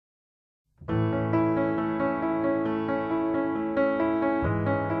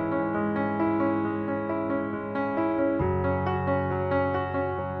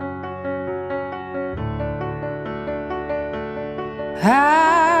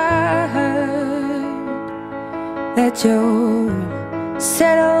I heard that you're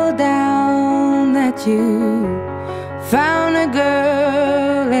settled down, that you found a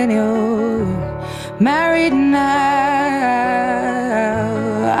girl and you're married now.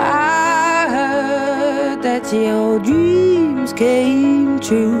 I heard that your dreams came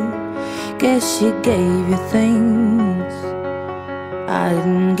true. Guess she gave you things I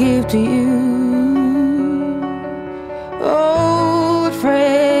didn't give to you. Old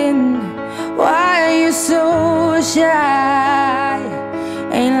friend, why are you so shy?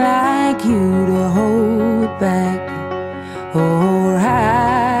 Ain't like you to hold back or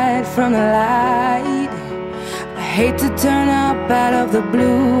hide from the light. I hate to turn up out of the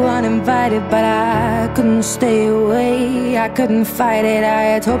blue uninvited, but I couldn't stay away, I couldn't fight it. I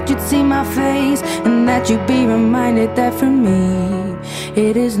had hoped you'd see my face and that you'd be reminded that for me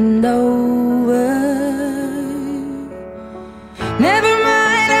it isn't over. Never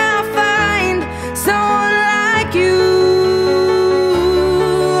mind, I'll find someone like you.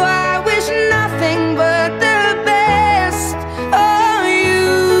 I wish nothing but the best for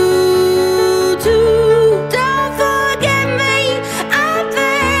you too. Don't forget me, I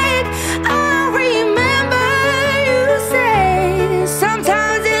beg. I remember you say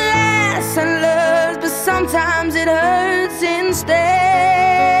sometimes it lasts and loves, but sometimes it hurts instead.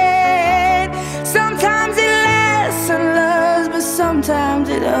 Sometimes it lasts and loves, but sometimes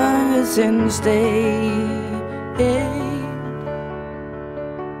it hurts instead.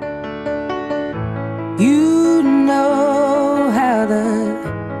 You know how the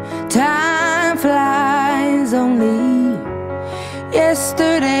time flies. Only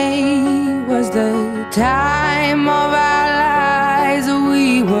yesterday was the time of our lives.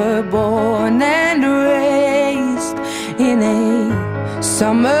 We were born and raised in a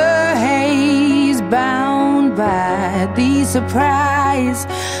summer haze, bound by the surprise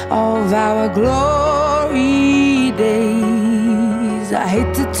of our glory days. I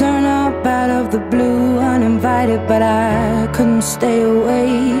hate to turn up out of the blue uninvited, but I couldn't stay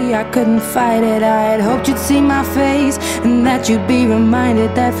away, I couldn't fight it. I had hoped you'd see my face and that you'd be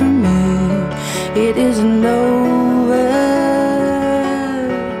reminded that for me it isn't over.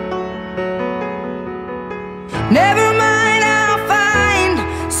 Never mind, I'll find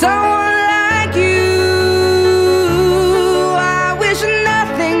someone like you. I wish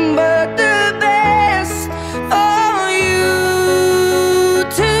nothing but the best for you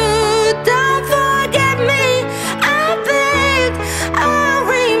too. Don't forget me, I beg. I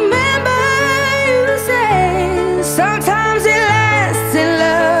remember you say sometimes it lasts in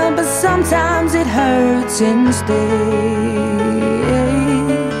love, but sometimes it hurts instead.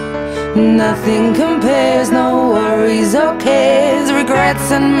 Nothing compares, no worries or cares, regrets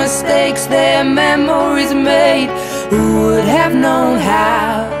and mistakes, their memories made. Who would have known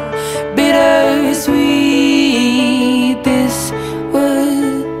how bittersweet this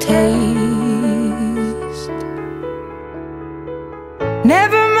would taste?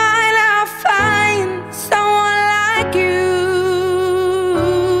 Never mind, I'll find someone like you.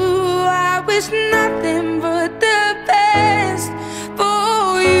 I wish nothing but the best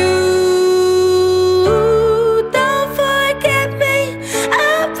for you.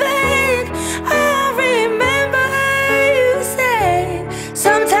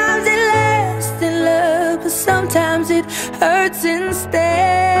 Sometimes it hurts instead.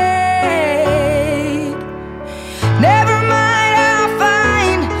 Never mind, I'll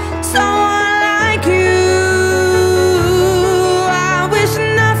find someone like you. I wish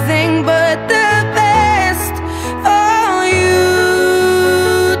nothing but the best for you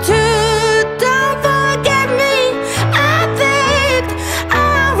too. Don't forget me, I begged. I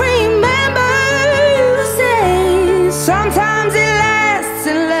remember you say sometimes it lasts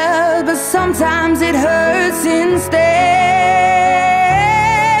in love, but sometimes it hurts instead.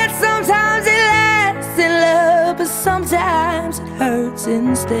 Sometimes it lasts in love, but sometimes it hurts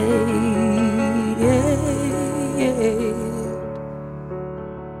instead.